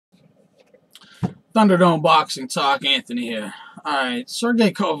Thunderdome Boxing Talk, Anthony here. Alright,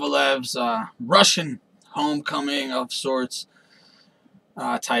 Sergey Kovalev's Russian homecoming of sorts,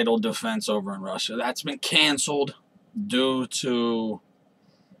 title defense over in Russia. That's been canceled due to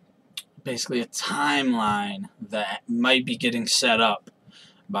basically a timeline that might be getting set up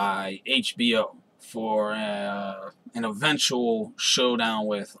by HBO for an eventual showdown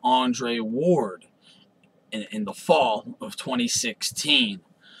with Andre Ward in the fall of 2016.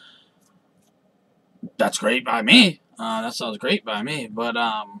 That's great by me. That sounds great by me. But,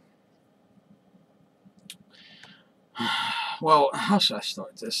 well, how should I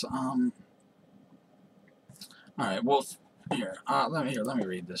start this? Alright, well, let me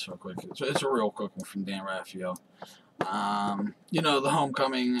read this real quick. It's a real quick one from Dan Raphael. You know, the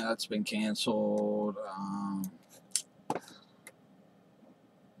homecoming, that's been canceled.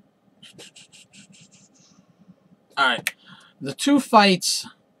 Alright, the two fights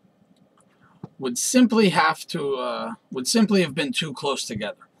would simply have been too close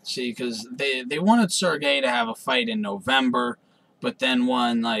together. See, because they wanted Sergey to have a fight in November, but then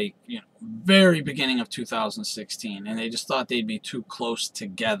one, like, you know, very beginning of 2016, and they just thought they'd be too close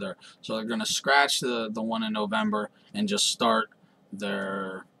together. So they're going to scratch the one in November and just start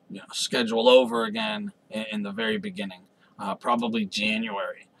their schedule over again in the very beginning, probably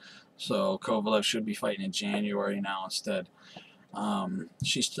January. So Kovalev should be fighting in January now instead.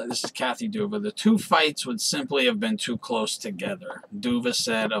 This is Kathy Duva. The two fights would simply have been too close together, Duva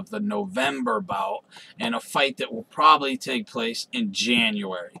said of the November bout, and a fight that will probably take place in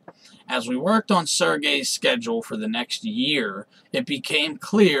January. As we worked on Sergey's schedule for the next year, it became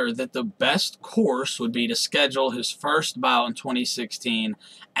clear that the best course would be to schedule his first bout in 2016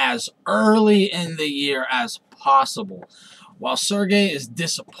 as early in the year as possible. While Sergey is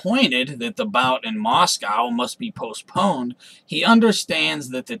disappointed that the bout in Moscow must be postponed, he understands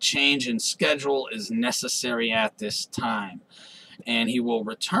that the change in schedule is necessary at this time, and he will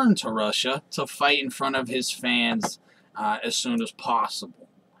return to Russia to fight in front of his fans as soon as possible.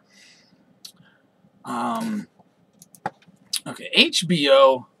 Okay,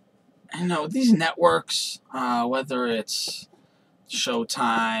 HBO, you know, these networks, whether it's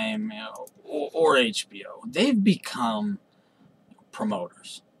Showtime, or HBO, they've become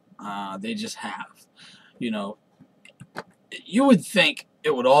promoters. They just have. You know, you would think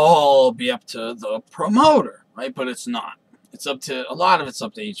it would all be up to the promoter, right? But it's not. It's up to, a lot of it's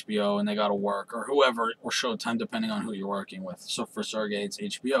up to HBO, and they got to work, or whoever, or Showtime, depending on who you're working with. So for Sergey, it's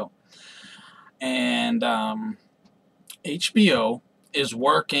HBO. And HBO is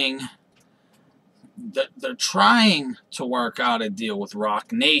working, they're trying to work out a deal with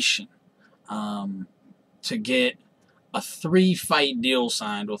Roc Nation to get a 3-fight deal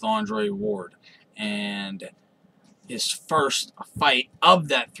signed with Andre Ward, and his first fight of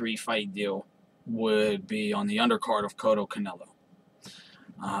that 3-fight deal would be on the undercard of Cotto Canelo.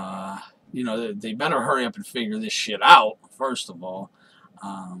 You know, they better hurry up and figure this shit out, first of all,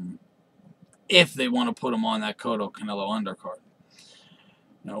 if they want to put him on that Cotto Canelo undercard.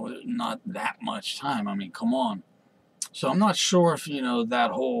 You know, not that much time. I mean, come on. So I'm not sure if, you know,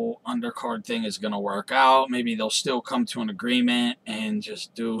 that whole undercard thing is going to work out. Maybe they'll still come to an agreement and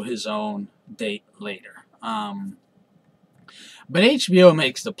just do his own date later. But HBO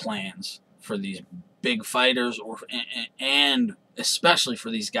makes the plans for these big fighters, and especially for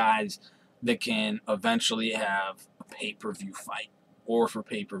these guys that can eventually have a pay-per-view fight, or for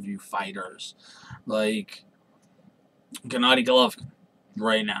pay-per-view fighters like Gennady Golovkin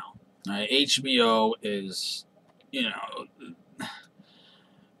right now. HBO is, you know,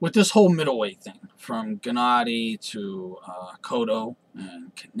 with this whole middleweight thing, from Gennady to Cotto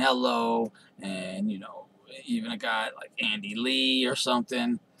and Canelo, and, you know, even a guy like Andy Lee or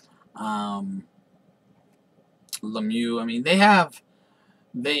something, Lemieux. I mean,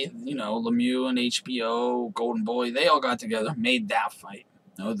 you know, Lemieux and HBO, Golden Boy, they all got together, made that fight.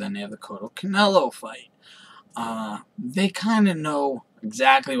 You know, then they have the Cotto Canelo fight. They kind of know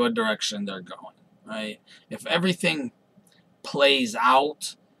exactly what direction they're going, right? If everything plays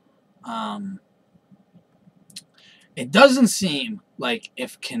out, it doesn't seem like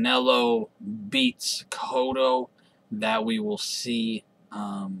if Canelo beats Cotto that we will see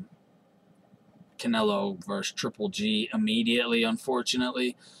Canelo versus Triple G immediately,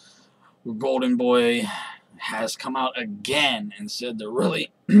 unfortunately. Golden Boy has come out again and said they're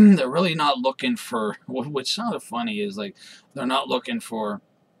really not looking for, which sounded funny, is like they're not looking for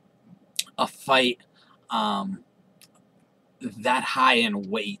a fight that high in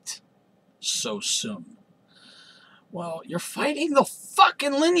weight so soon. Well, you're fighting the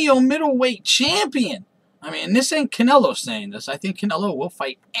fucking lineal middleweight champion. I mean, this ain't Canelo saying this. I think Canelo will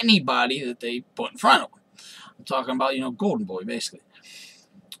fight anybody that they put in front of him. I'm talking about, you know, Golden Boy, basically.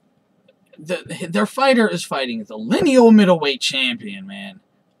 Their fighter is fighting the lineal middleweight champion, man.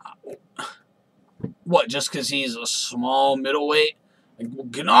 What, just because he's a small middleweight? Like,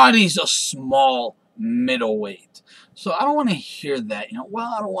 Gennadi's a small middleweight. So I don't want to hear that. You know,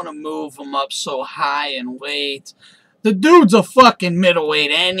 well, I don't want to move him up so high in weight. The dude's a fucking middleweight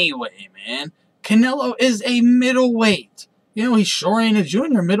anyway, man. Canelo is a middleweight. You know, he sure ain't a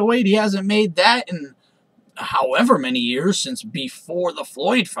junior middleweight. He hasn't made that in however many years since before the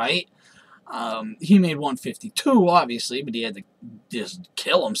Floyd fight. He made 152, obviously, but he had to just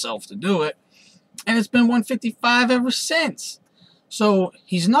kill himself to do it. And it's been 155 ever since. So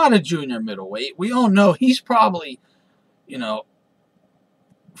he's not a junior middleweight. We all know he's probably, you know,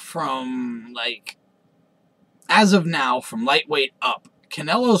 from, like, as of now, from lightweight up,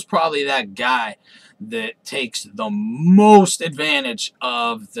 Canelo's probably that guy that takes the most advantage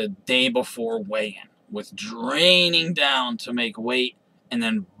of the day before weigh-in, with draining down to make weight and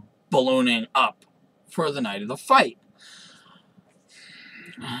then ballooning up for the night of the fight.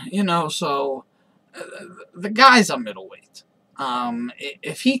 You know, so the guy's a middleweight.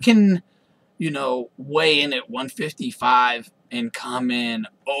 If he can, you know, weigh in at 155 and come in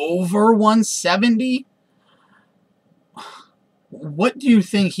over 170, what do you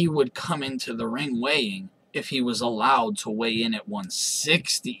think he would come into the ring weighing if he was allowed to weigh in at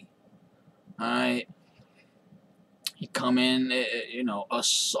 160? All right. He'd come in, you know, a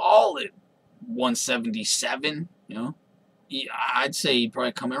solid 177, you know. I'd say he'd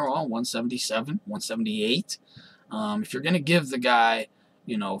probably come in around 177, 178. If you're going to give the guy,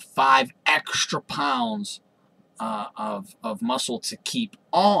 you know, 5 extra pounds of muscle to keep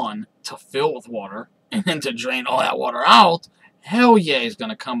on, to fill with water, and then to drain all that water out, hell yeah, he's going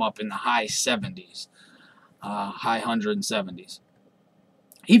to come up in the high 70s, high 170s.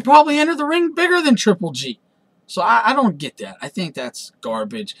 He'd probably enter the ring bigger than Triple G. So I don't get that. I think that's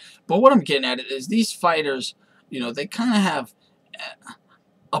garbage. But what I'm getting at is these fighters, you know, they kind of have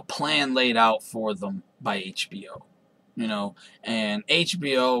a plan laid out for them by HBO. You know, and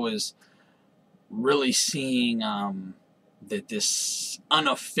HBO is really seeing that this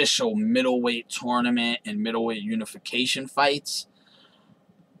unofficial middleweight tournament and middleweight unification fights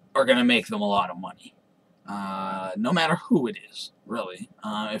are going to make them a lot of money. No matter who it is, really.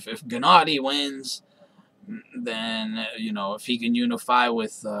 If Gennady wins, then, you know, if he can unify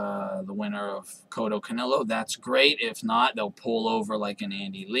with the winner of Cotto Canelo, that's great. If not, they'll pull over like an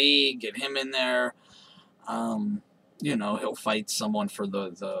Andy Lee, get him in there. You know, he'll fight someone for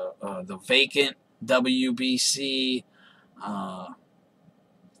the vacant WBC.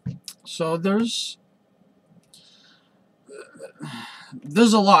 So there's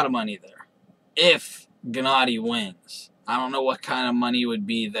a lot of money there if Gennady wins. I don't know what kind of money would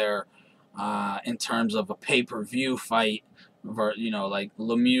be there in terms of a pay-per-view fight, you know, like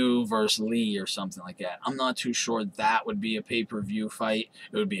Lemieux versus Lee or something like that. I'm not too sure that would be a pay-per-view fight.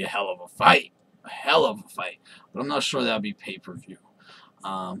 It would be a hell of a fight. A hell of a fight. But I'm not sure that would be pay-per-view.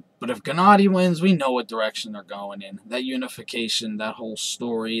 But if Gennady wins, we know what direction they're going in. That unification, that whole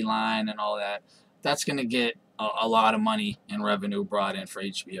storyline and all that, that's going to get a lot of money and revenue brought in for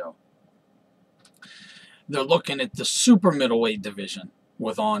HBO. They're looking at the super middleweight division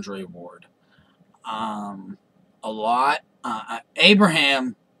with Andre Ward. A lot.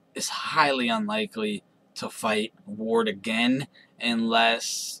 Abraham is highly unlikely to fight Ward again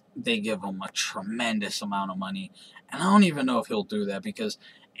unless they give him a tremendous amount of money. And I don't even know if he'll do that because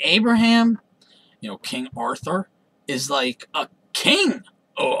Abraham, you know, King Arthur, is like a king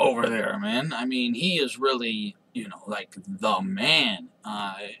over there, man. I mean, he is really, you know, like the man.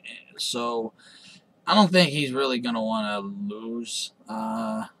 So I don't think he's really going to want to lose,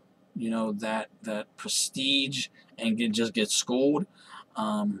 you know, that prestige and just get schooled.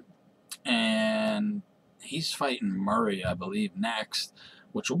 And he's fighting Murray, I believe, next,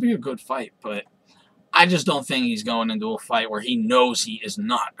 which will be a good fight. But I just don't think he's going into a fight where he knows he is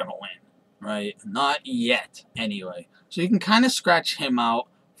not going to win, right? Not yet, anyway. So you can kind of scratch him out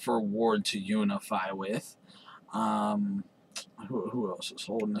for Ward to unify with. Who else is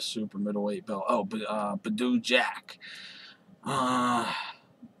holding the super middleweight belt? Oh, Badou Jack. That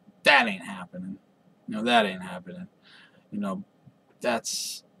ain't happening. You know, that ain't happening. You know,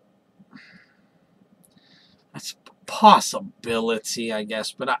 that's possibility, I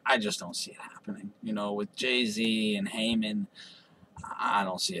guess, but I just don't see it happening. You know, with Jay-Z and Heyman, I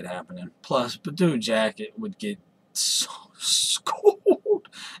don't see it happening. Plus, Badou Jack, it would get so schooled.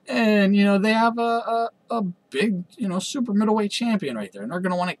 And, you know, they have a big, you know, super middleweight champion right there. And they're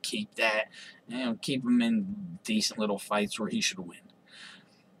going to want to keep that keep him in decent little fights where he should win.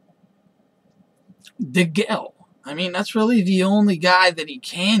 DeGale. I mean, that's really the only guy that he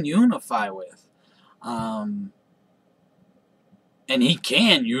can unify with. And he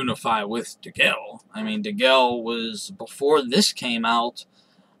can unify with DeGale. I mean, DeGale was, before this came out,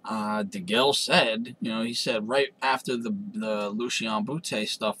 DeGale said, he said right after the Lucian Bute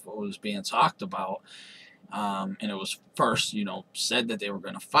stuff was being talked about, and it was first, said that they were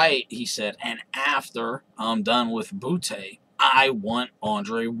going to fight, he said, and after I'm done with Bute, I want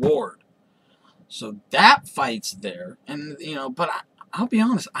Andre Ward. So that fight's there, and, but I'll be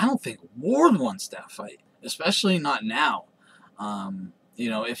honest, I don't think Ward wants that fight, especially not now.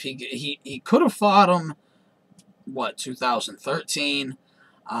 If he could have fought him, 2013,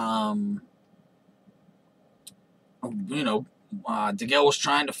 DeGale was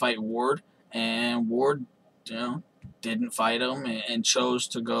trying to fight Ward, and Ward, didn't fight him and chose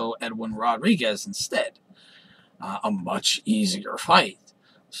to go Edwin Rodriguez instead. A much easier fight.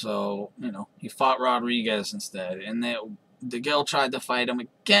 So, he fought Rodriguez instead. And DeGale tried to fight him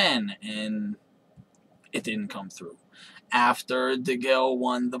again, and it didn't come through. After DeGale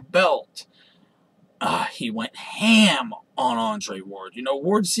won the belt, he went ham on Andre Ward.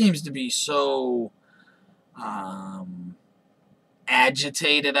 Ward seems to be so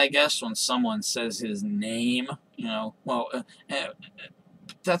agitated, I guess, when someone says his name.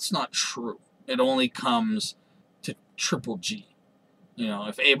 That's not true. It only comes to Triple G.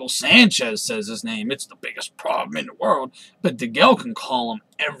 If Abel Sanchez says his name, it's the biggest problem in the world. But DeGale can call him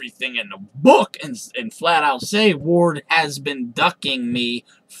everything in the book and flat out say, Ward has been ducking me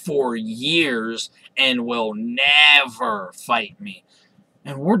for years and will never fight me.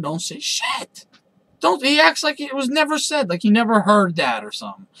 And Ward don't say shit. He acts like it was never said, like he never heard that or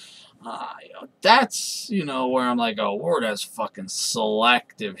something. That's, where I'm like, oh, Ward has fucking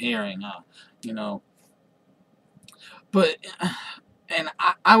selective hearing, But... And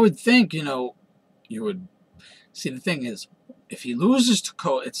I would think, you would... See, the thing is, if he loses to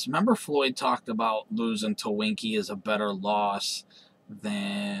remember Floyd talked about losing to Winky is a better loss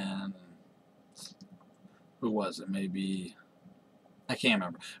than... Who was it? Maybe... I can't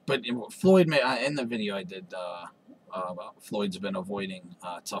remember. But Floyd, in the video I did, Floyd's been avoiding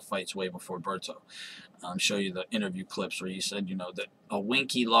tough fights way before Berto. Show you the interview clips where he said, that a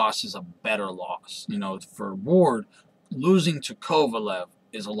Winky loss is a better loss. For Ward... Losing to Kovalev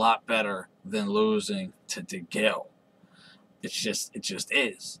is a lot better than losing to DeGale. It just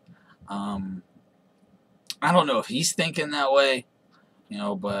is. I don't know if he's thinking that way,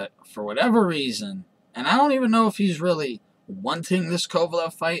 but for whatever reason, and I don't even know if he's really wanting this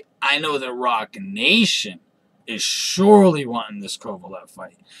Kovalev fight. I know that Roc Nation is surely wanting this Kovalev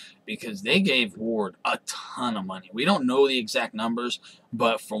fight because they gave Ward a ton of money. We don't know the exact numbers,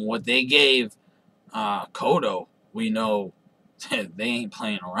 but from what they gave Cotto, we know they ain't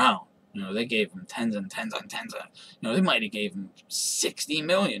playing around. They gave him tens and tens and tens. They might have gave him $60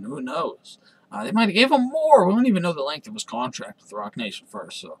 million. Who knows? They might have gave him more. We don't even know the length of his contract with Roc Nation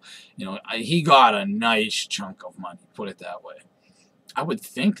first. So, he got a nice chunk of money, put it that way. I would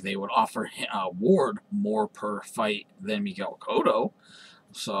think they would offer Ward more per fight than Miguel Cotto.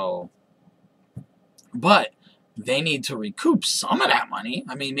 So, but they need to recoup some of that money.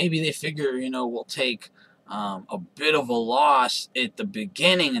 I mean, maybe they figure, we'll take... a bit of a loss at the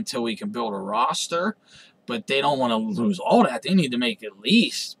beginning until we can build a roster, but they don't want to lose all that. They need to make at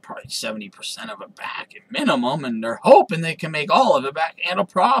least probably 70% of it back at minimum, and they're hoping they can make all of it back and a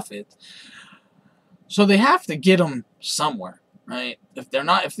profit. So they have to get them somewhere, right? If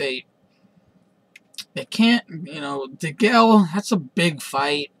they can't, DeGale, that's a big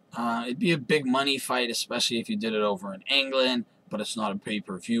fight. It'd be a big money fight, especially if you did it over in England, but it's not a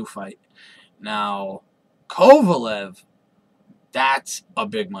pay-per-view fight. Now, Kovalev, that's a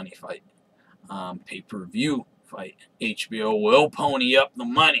big money fight. Pay-per-view fight. HBO will pony up the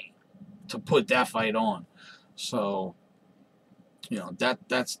money to put that fight on. So,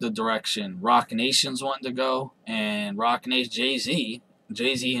 that's the direction Roc Nation's wanting to go. And Roc Nation,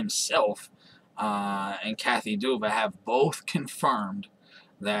 Jay-Z himself, and Kathy Duva have both confirmed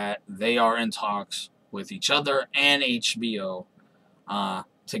that they are in talks with each other and HBO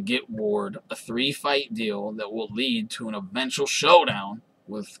to get Ward a 3-fight deal that will lead to an eventual showdown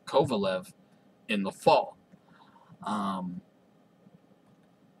with Kovalev in the fall.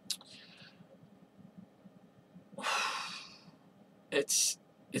 It's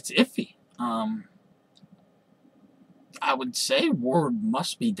iffy. I would say Ward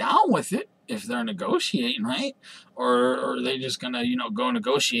must be down with it if they're negotiating, right? Or are they just gonna, go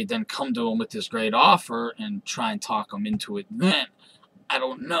negotiate, then come to him with this great offer and try and talk him into it then? I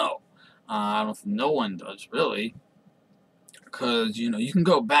don't know. I don't. No one does really, because you can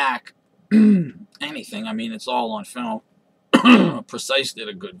go back anything. I mean, it's all on film. Precise did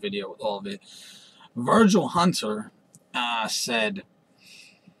a good video with all of it. Virgil Hunter said,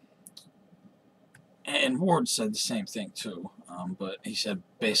 and Ward said the same thing too. But he said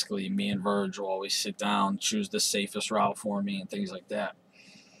basically, me and Virgil always sit down, choose the safest route for me, and things like that.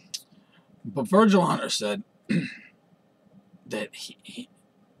 But Virgil Hunter said that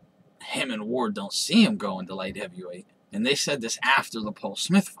him and Ward don't see him going to light heavyweight, and they said this after the Paul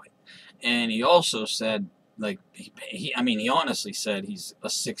Smith fight. And he also said, like, he honestly said he's a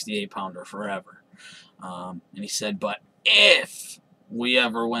 68-pounder forever. And he said, but if we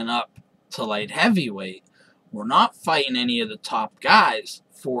ever went up to light heavyweight, we're not fighting any of the top guys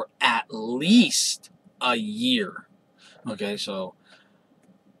for at least a year. Okay, so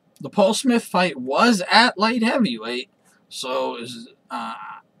the Paul Smith fight was at light heavyweight, so is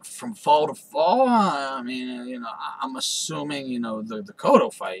from fall to fall. I mean, I'm assuming the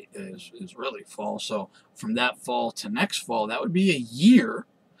Cotto fight is really fall. So from that fall to next fall, that would be a year.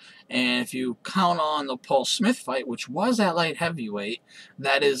 And if you count on the Paul Smith fight, which was at light heavyweight,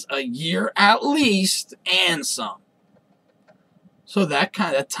 that is a year at least and some. So that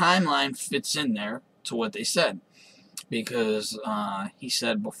kind of timeline fits in there to what they said. Because he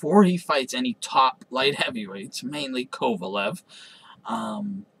said before he fights any top light heavyweights, mainly Kovalev,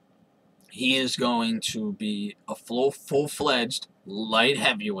 he is going to be a full-fledged light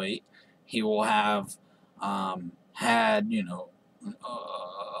heavyweight. He will have had,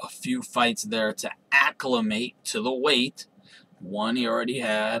 a few fights there to acclimate to the weight. One he already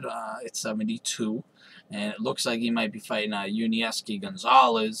had at 72, and it looks like he might be fighting Unieski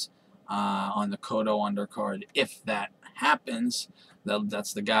Gonzalez on the Cotto undercard. If that happens,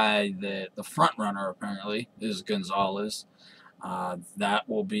 that's the guy that the front runner apparently is Gonzalez. That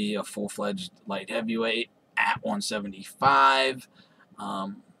will be a full-fledged light heavyweight at 175.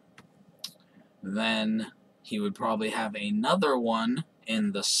 Then he would probably have another one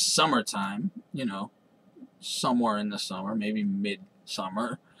in the summertime, somewhere in the summer, maybe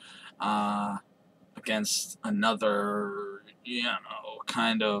mid-summer, against another,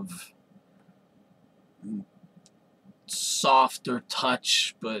 kind of softer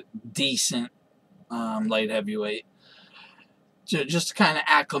touch, but decent light heavyweight. Just to kind of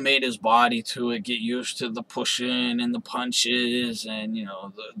acclimate his body to it, get used to the pushing and the punches and,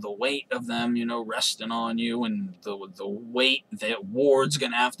 the weight of them, resting on you, and the weight that Ward's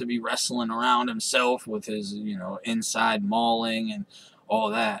going to have to be wrestling around himself with his, inside mauling and all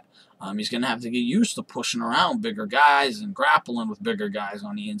that. He's going to have to get used to pushing around bigger guys and grappling with bigger guys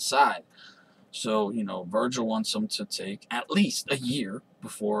on the inside. So, Virgil wants him to take at least a year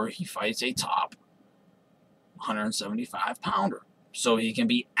before he fights a top 175-pounder, so he can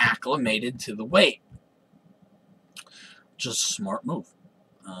be acclimated to the weight. Just a smart move.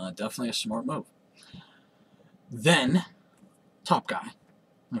 Definitely a smart move. Then, top guy.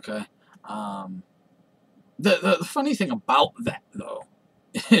 Okay. The funny thing about that, though,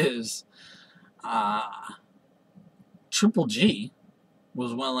 is Triple G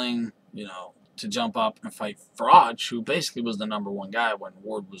was willing, to jump up and fight Frauch, who basically was the #1 guy when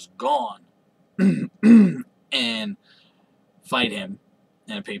Ward was gone. And fight him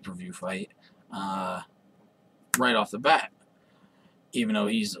in a pay-per-view fight right off the bat. Even though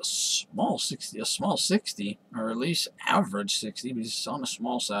he's a small 60, or at least average 60, but he's on the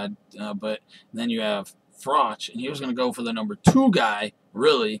small side. But then you have Frauch, and he was going to go for the #2 guy,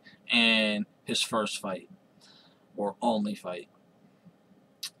 really, in his first fight, or only fight.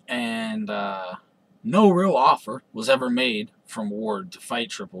 And no real offer was ever made from Ward to fight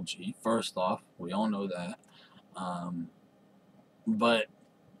Triple G. First off, we all know that. But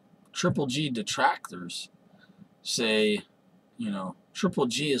Triple G detractors say, Triple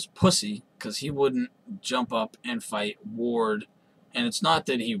G is pussy because he wouldn't jump up and fight Ward. And it's not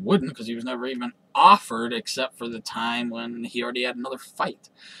that he wouldn't, because he was never even offered except for the time when he already had another fight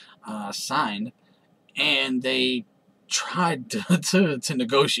signed. And they tried to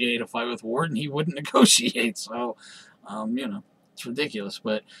negotiate a fight with Ward, and he wouldn't negotiate. So, it's ridiculous.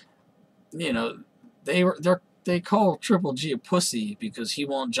 But, they call Triple G a pussy because he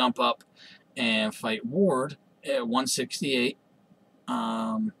won't jump up and fight Ward at 168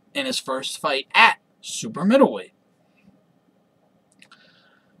 in his first fight at super middleweight.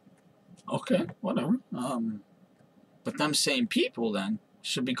 Okay, whatever. But them same people then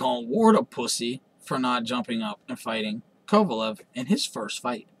should be calling Ward a pussy for not jumping up and fighting Kovalev in his first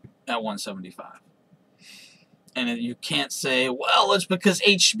fight at 175. And you can't say, well, it's because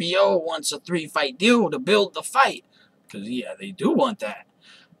HBO wants a 3-fight deal to build the fight. Because, yeah, they do want that.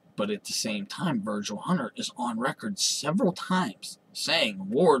 But at the same time, Virgil Hunter is on record several times saying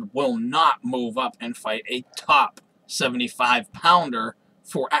Ward will not move up and fight a top 75-pounder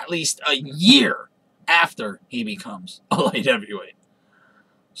for at least a year after he becomes a light heavyweight.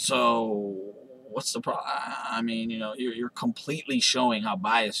 So, what's the problem? I mean, you're completely showing how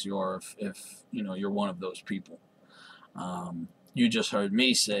biased you are if you're one of those people. You just heard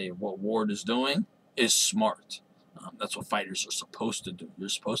me say what Ward is doing is smart. That's what fighters are supposed to do. You're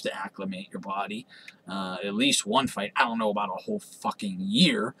supposed to acclimate your body. At least one fight. I don't know about a whole fucking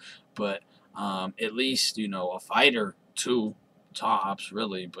year, but at least, a fight or two tops,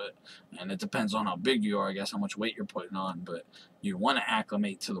 really. And it depends on how big you are, I guess, how much weight you're putting on. But you want to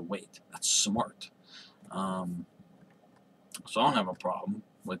acclimate to the weight. That's smart. So I don't have a problem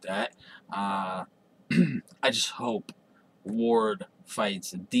with that. I just hope Ward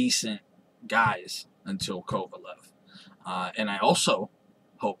fights decent guys until Kovalev. And I also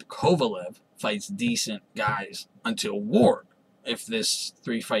hope Kovalev fights decent guys until Ward, if this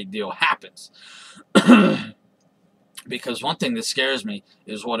 3-fight deal happens. Because one thing that scares me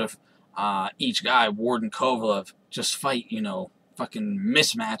is what if each guy, Ward and Kovalev, just fight, fucking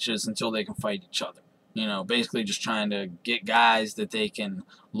mismatches until they can fight each other. Basically just trying to get guys that they can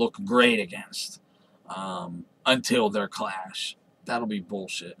look great against until their clash. That'll be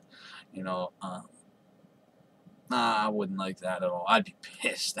bullshit. I wouldn't like that at all. I'd be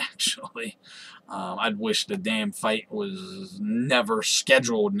pissed, actually. I'd wish the damn fight was never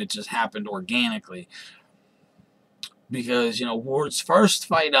scheduled and it just happened organically. Because, Ward's first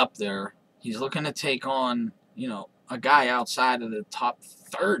fight up there, he's looking to take on, a guy outside of the top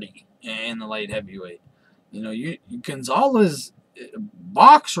 30 in the light heavyweight. Gonzalez,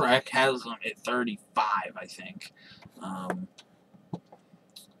 BoxRec has him at 35, I think. I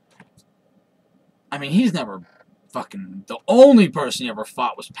mean, he's never fucking... The only person he ever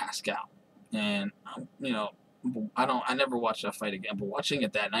fought was Pascal. And, I never watched that fight again. But watching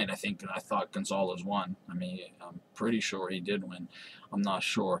it that night, I thought Gonzalez won. I mean, I'm pretty sure he did win. I'm not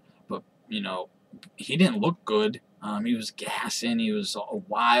sure. But, he didn't look good. He was gassing. He was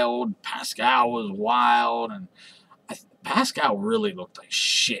wild. Pascal was wild. And Pascal really looked like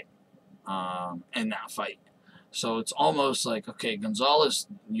shit in that fight. So it's almost like, okay, Gonzalez,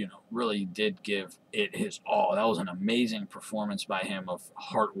 really did give it his all. That was an amazing performance by him of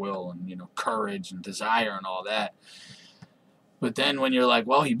heart, will, and, courage and desire and all that. But then when you're like,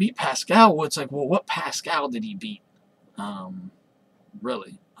 well, he beat Pascal, well, it's like, well, what Pascal did he beat?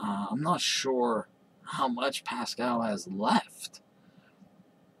 Really. I'm not sure how much Pascal has left.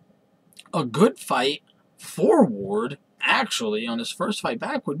 A good fight for Ward, actually, on his first fight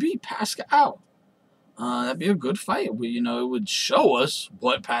back would be Pascal. That'd be a good fight. It would show us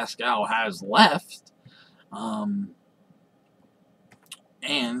what Pascal has left. And,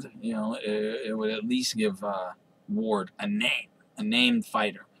 it would at least give Ward a name, a named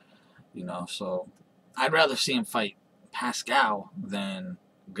fighter. So I'd rather see him fight Pascal than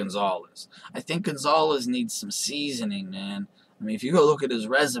Gonzalez. I think Gonzalez needs some seasoning, man. I mean, if you go look at his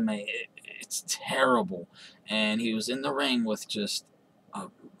resume, it's terrible. And he was in the ring with just a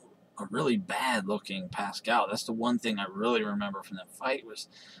really bad-looking Pascal. That's the one thing I really remember from that fight was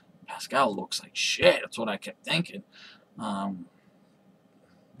Pascal looks like shit. That's what I kept thinking.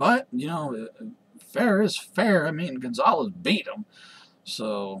 But, fair is fair. I mean, Gonzalez beat him.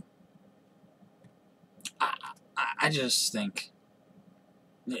 So, I just think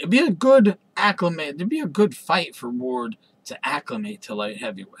it'd be a good fight for Ward to acclimate to light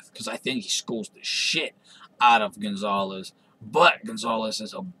heavyweight. Because I think he schools the shit out of Gonzalez. But Gonzalez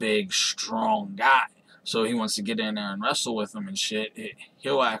is a big, strong guy. So he wants to get in there and wrestle with him and shit.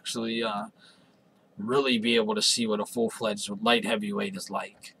 He'll actually really be able to see what a full-fledged light heavyweight is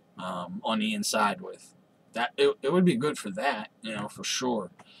like on the inside with. That it would be good for that, for sure.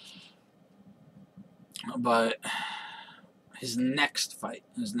 But his next fight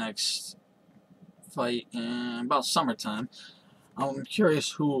in about summertime, I'm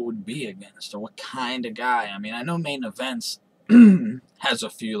curious who it would be against or what kind of guy. I mean, I know Main Events has a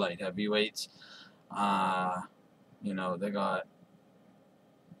few light heavyweights. They got...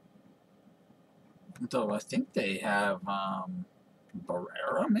 Though I think they have Barrera,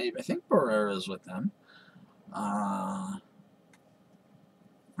 maybe. I think Barrera's with them. I'm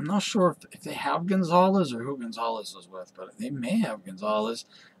not sure if they have Gonzalez or who Gonzalez is with, but they may have Gonzalez.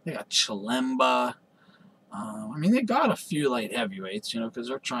 They got Chilemba. I mean, they got a few light heavyweights, because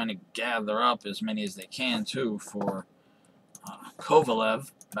they're trying to gather up as many as they can, too, for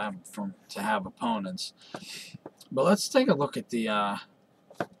Kovalev to have opponents. But let's take a look at the,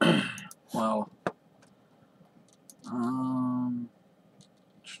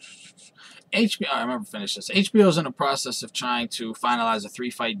 HBO, I remember finish this. HBO is in the process of trying to finalize a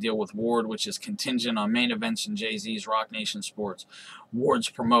 3-fight deal with Ward, which is contingent on main events in Jay-Z's Roc Nation Sports. Ward's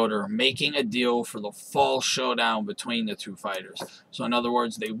promoter making a deal for the fall showdown between the two fighters. So in other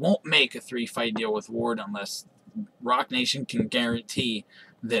words, they won't make a 3-fight deal with Ward unless Roc Nation can guarantee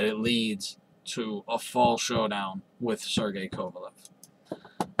that it leads to a fall showdown with Sergey Kovalev.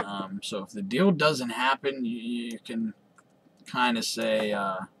 So if the deal doesn't happen, you can kind of say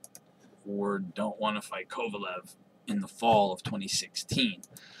Ward don't want to fight Kovalev in the fall of 2016.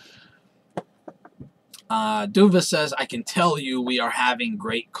 Duva says, I can tell you we are having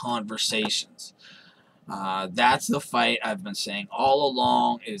great conversations. That's the fight I've been saying all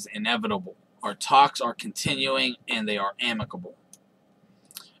along is inevitable. Our talks are continuing and they are amicable.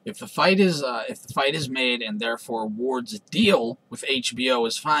 If the fight is made and therefore Ward's deal with HBO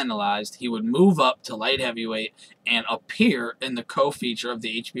is finalized, he would move up to light heavyweight and appear in the co-feature of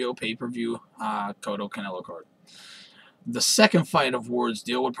the HBO pay-per-view Cotto Canelo card. The second fight of Ward's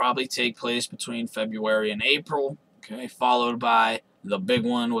deal would probably take place between February and April, okay, followed by the big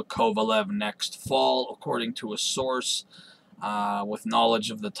one with Kovalev next fall, according to a source with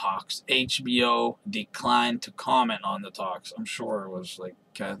knowledge of the talks. HBO declined to comment on the talks. I'm sure it was like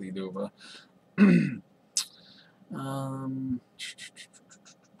Kathy Duva.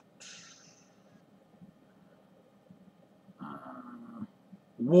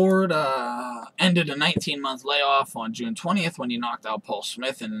 Ward ended a 19-month layoff on June 20th when he knocked out Paul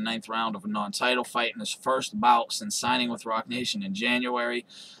Smith in the 9th round of a non-title fight in his first bout since signing with Roc Nation in January.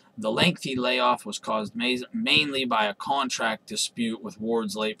 The lengthy layoff was caused mainly by a contract dispute with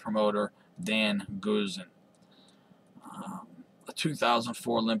Ward's late promoter, Dan Guzin. A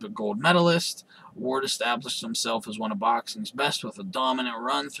 2004 Olympic gold medalist, Ward established himself as one of boxing's best with a dominant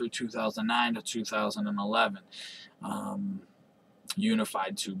run through 2009 to 2011.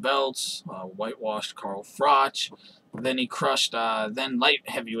 Unified 2 belts, whitewashed Carl Froch. Then he crushed then light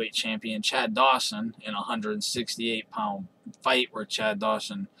heavyweight champion Chad Dawson in a 168-pound fight where Chad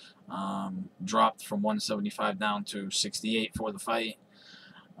Dawson dropped from 175 down to 68 for the fight.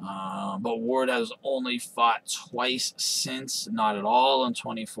 But Ward has only fought twice since, not at all in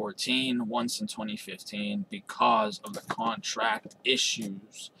 2014, once in 2015 because of the contract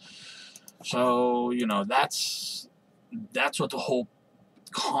issues. So, you know, that's what the whole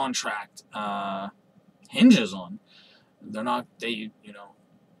contract hinges on.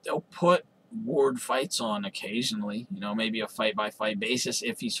 They'll put Ward fights on occasionally, maybe a fight-by-fight basis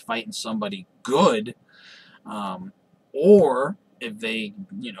if he's fighting somebody good, or if they,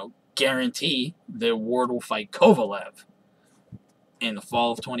 guarantee that Ward will fight Kovalev in the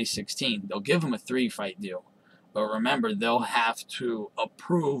fall of 2016. They'll give him a 3-fight deal. But remember, they'll have to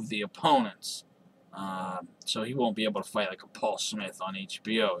approve the opponents. So he won't be able to fight like a Paul Smith on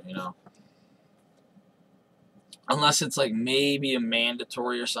HBO, Unless it's like maybe a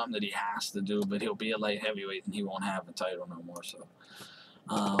mandatory or something that he has to do, but he'll be a light heavyweight and he won't have a title no more. So,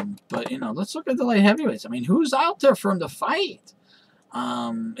 but let's look at the light heavyweights. I mean, who's out there for him to fight?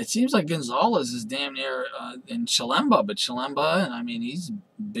 It seems like Gonzalez is damn near in Chilemba, but Chilemba, I mean, he's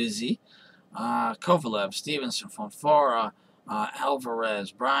busy. Kovalev, Stevenson, Fonfara,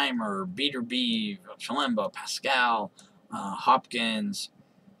 Alvarez, Breimer, Beterbiev, Chilemba, Pascal, Hopkins,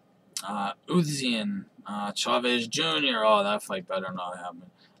 Uzian, Chavez Jr. Oh, that fight better not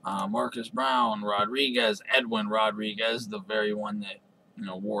happen. Marcus Brown, Rodriguez, Edwin Rodriguez, the very one that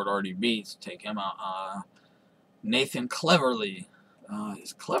Ward already beat. Take him out. Nathan Cleverly.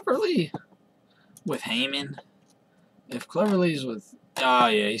 Is Cleverly with Heyman? If Cleverly's with... Oh,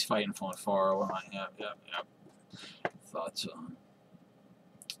 yeah, he's fighting Fonfara. Yep. Thought so.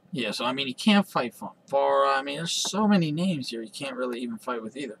 Yeah, so, I mean, he can't fight Fonfara. I mean, there's so many names here. He can't really even fight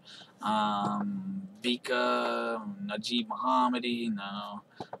with either. Bika, Najib Mohammadi, no.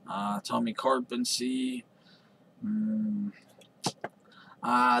 Tommy Carpensy.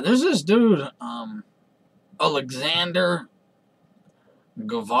 There's this dude, Alexander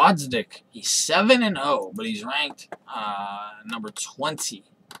Gavodzdik. He's 7-0, but he's ranked number 20.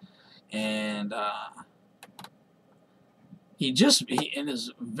 And he in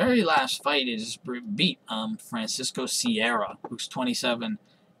his very last fight, he just beat Francisco Sierra, who's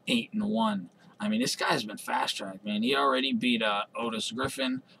 27-8-1. I mean, this guy's been fast-tracked, man. He already beat Otis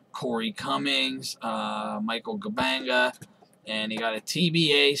Griffin, Corey Cummings, Michael Gabanga, and he got a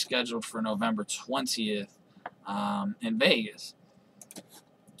TBA scheduled for November 20th in Vegas.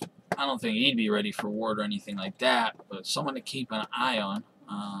 I don't think he'd be ready for Ward or anything like that, but someone to keep an eye on.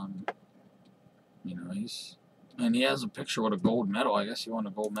 And he has a picture with a gold medal. I guess he won a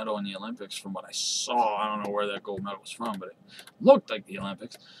gold medal in the Olympics from what I saw. I don't know where that gold medal was from, but it looked like the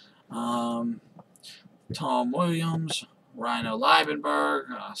Olympics. Tom Williams, Rhino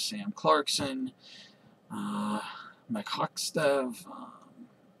Liebenberg, Sam Clarkson, Mike Huckstev,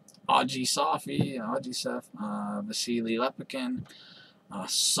 Audrey Seth, Vasily Lepikin,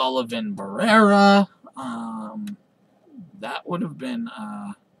 Sullivan Barrera. That would have been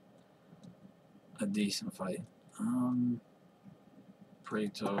a decent fight.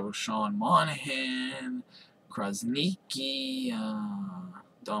 Preto, Sean Monahan, Krasnicki,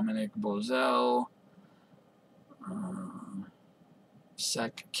 Dominic Bozell,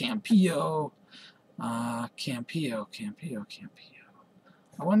 Sec Campillo, Campillo.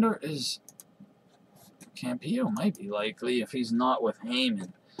 I wonder, is Campillo might be likely if he's not with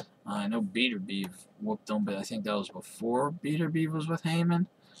Heyman. I know Beterbiev whooped him, but I think that was before Beterbiev was with Heyman.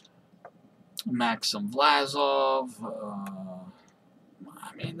 Maxim Vlasov.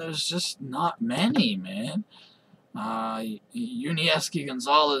 I mean, there's just not many, man. Unieski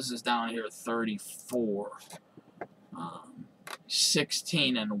Gonzalez is down here at 34.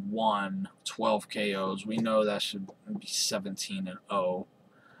 16-1, 12 KOs. We know that should be 17-0.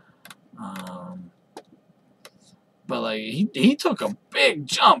 But like he took a big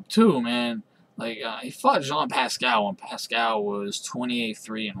jump too, man. Like he fought Jean Pascal when Pascal was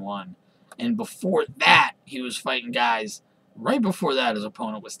 28-3-1, and before that he was fighting guys. Right before that, his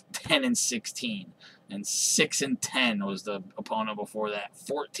opponent was 10-16, and 6-10 was the opponent before that.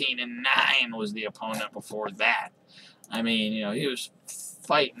 14-9 was the opponent before that. I mean, you know, he was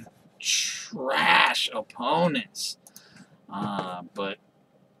fighting trash opponents, but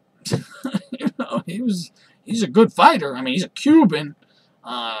you know, he's a good fighter. I mean, he's a Cuban,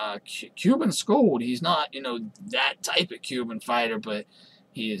 Cuban schooled. He's not, you know, that type of Cuban fighter, but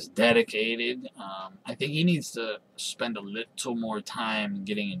he is dedicated. I think he needs to spend a little more time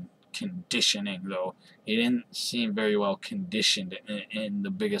getting in conditioning, though. He didn't seem very well conditioned in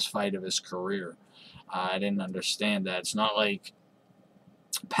the biggest fight of his career. I didn't understand that. It's not like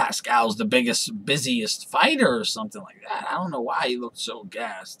Pascal's the busiest fighter or something like that. I don't know why he looked so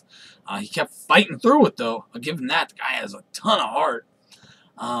gassed. He kept fighting through it, though. I'll give him that. The guy has a ton of heart.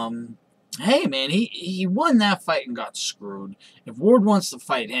 Hey, man, he won that fight and got screwed. If Ward wants to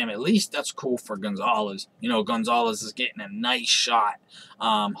fight him, at least that's cool for Gonzalez. You know, Gonzalez is getting a nice shot.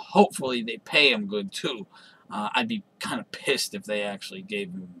 Hopefully they pay him good, too. I'd be kind of pissed if they actually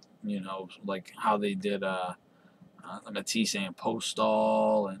gave him, you know, like how they did Matisse and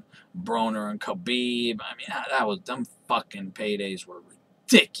Postal and Broner and Khabib. I mean, them fucking paydays were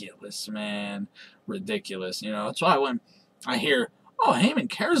ridiculous, man. Ridiculous. You know, that's why when I hear, oh, Heyman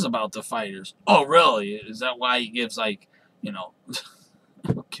cares about the fighters. Oh, really? Is that why he gives, like, you know,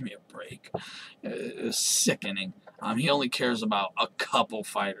 give me a break. It's sickening. He only cares about a couple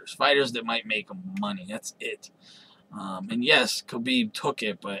fighters. Fighters that might make him money. That's it. And yes, Khabib took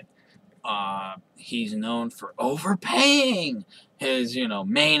it, but he's known for overpaying his, you know,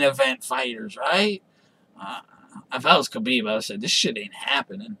 main event fighters, right? If I was Khabib, I would say this shit ain't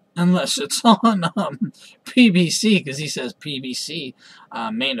happening unless it's on PBC, because he says PBC,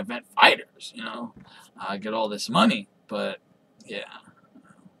 main event fighters, you know, get all this money. But yeah,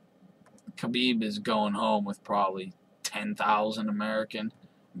 Khabib is going home with probably 10,000 American.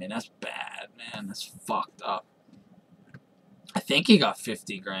 I mean, that's bad, man. That's fucked up. I think he got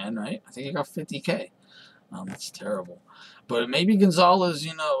 50 grand, right? I think he got 50K. That's terrible. But maybe Gonzalez,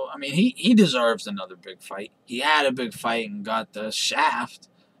 you know, I mean, he deserves another big fight. He had a big fight and got the shaft,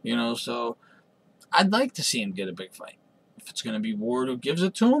 you know, so I'd like to see him get a big fight. If it's going to be Ward who gives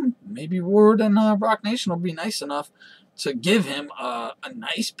it to him, maybe Ward and Rock Nation will be nice enough to give him a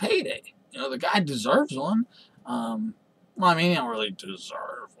nice payday. You know, the guy deserves one. Well, I mean, he don't really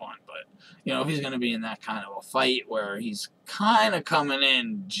deserve one, but, you know, if he's going to be in that kind of a fight where he's kind of coming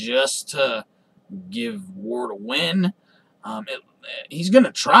in just to give Ward a win, he's going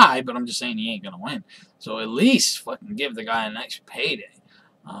to try, but I'm just saying he ain't going to win. So at least fucking give the guy a nice payday.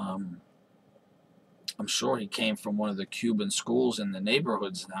 I'm sure he came from one of the Cuban schools in the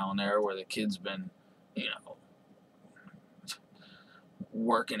neighborhoods down there where the kid's been, you know,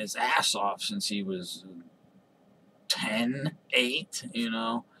 working his ass off since he was 10, 8, you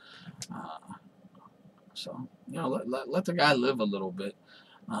know. So, you know, let the guy live a little bit.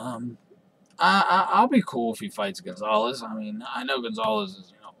 I'll be cool if he fights Gonzalez. I mean, I know Gonzalez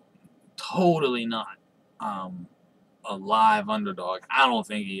is, you know, totally not a live underdog. I don't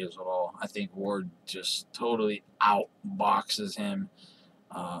think he is at all. I think Ward just totally outboxes him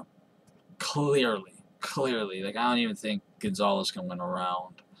clearly. Like, I don't even think Gonzalez can win a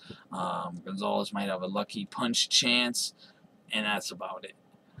round. Gonzalez might have a lucky punch chance, and that's about it.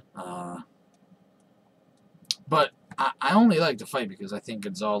 But I only like the fight because I think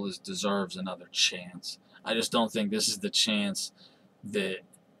Gonzalez deserves another chance. I just don't think this is the chance that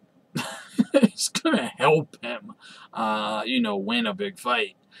is going to help him, win a big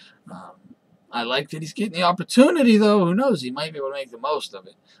fight. I like that he's getting the opportunity, though. Who knows? He might be able to make the most of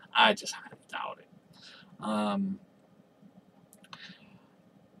it. I just highly doubt it.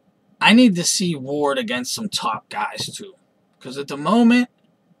 I need to see Ward against some top guys, too. Because at the moment,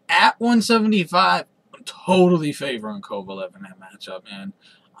 at 175, I'm totally favoring Kovalev in that matchup, man.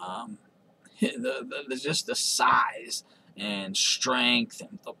 Just the size and strength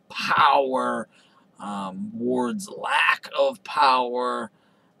and the power, Ward's lack of power.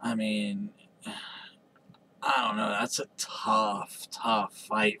 I mean, I don't know. That's a tough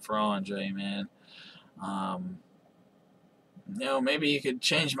fight for Andre, man. Maybe he could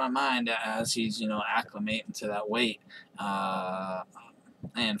change my mind as he's, acclimating to that weight.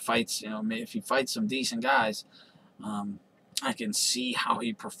 And fights, if he fights some decent guys, I can see how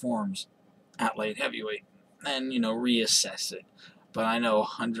he performs at light heavyweight and, reassess it. But I know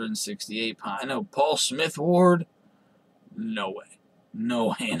 168 pounds. I know Paul Smith Ward, no way. No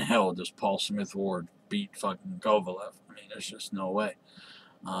way in hell does Paul Smith Ward beat fucking Kovalev. I mean, there's just no way.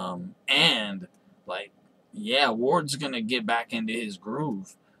 Yeah, Ward's going to get back into his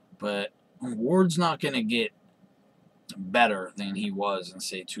groove, but Ward's not going to get better than he was in,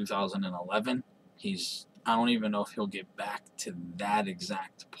 say, 2011. I don't even know if he'll get back to that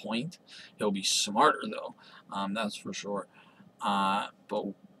exact point. He'll be smarter, though. That's for sure.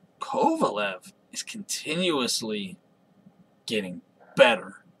 But Kovalev is continuously getting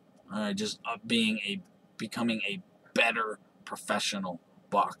better. Becoming a better professional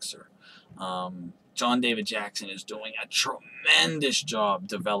boxer. John David Jackson is doing a tremendous job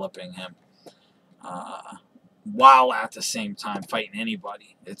developing him, while at the same time fighting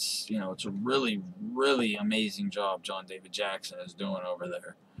anybody. It's a really, really amazing job John David Jackson is doing over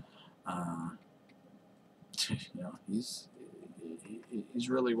there. He's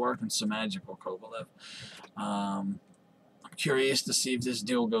really working some magical, Kovalev. I'm curious to see if this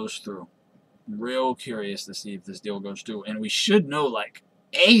deal goes through. Real curious to see if this deal goes through, and we should know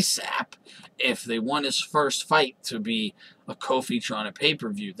ASAP if they want his first fight to be a co-feature on a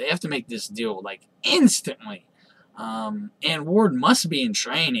pay-per-view. They have to make this deal instantly. And Ward must be in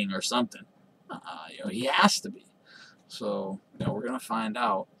training or something. He has to be. So we're gonna find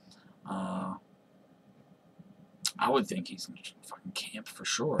out. I would think he's in fucking camp for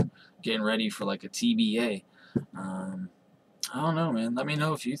sure, getting ready for a TBA. I don't know, man. Let me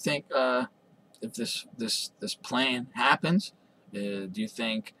know if you think if this plan happens. Do you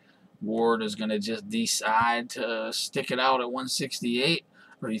think Ward is going to just decide to stick it out at 168?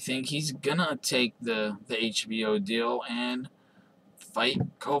 Or do you think he's going to take the HBO deal and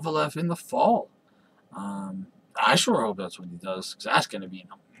fight Kovalev in the fall? I sure hope that's what he does, because that's going to be an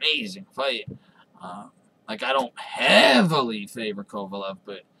amazing fight. I don't heavily favor Kovalev,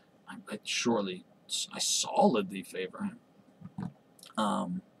 but I solidly favor him.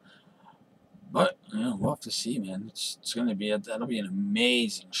 But we'll have to see, man. It's gonna be that'll be an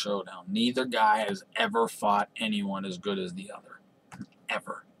amazing showdown. Neither guy has ever fought anyone as good as the other,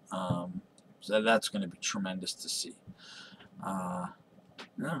 ever. So that's gonna be tremendous to see.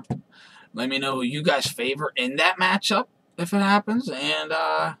 Let me know who you guys favor in that matchup if it happens, and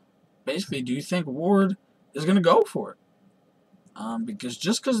basically, do you think Ward is gonna go for it? Because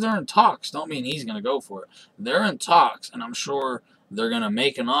just because they're in talks, don't mean he's gonna go for it. They're in talks, and I'm sure they're going to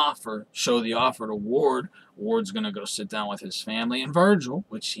make an offer, show the offer to Ward. Ward's going to go sit down with his family and Virgil,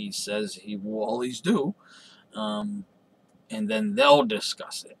 which he says he will always do. And then they'll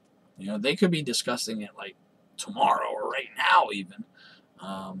discuss it. They could be discussing it tomorrow or right now even.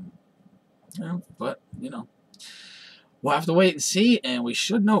 But we'll have to wait and see, and we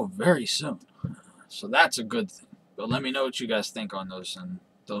should know very soon. So that's a good thing. But let me know what you guys think on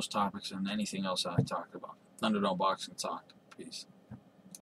those topics and anything else I talked about. Thunderdome Boxing Talk. Peace.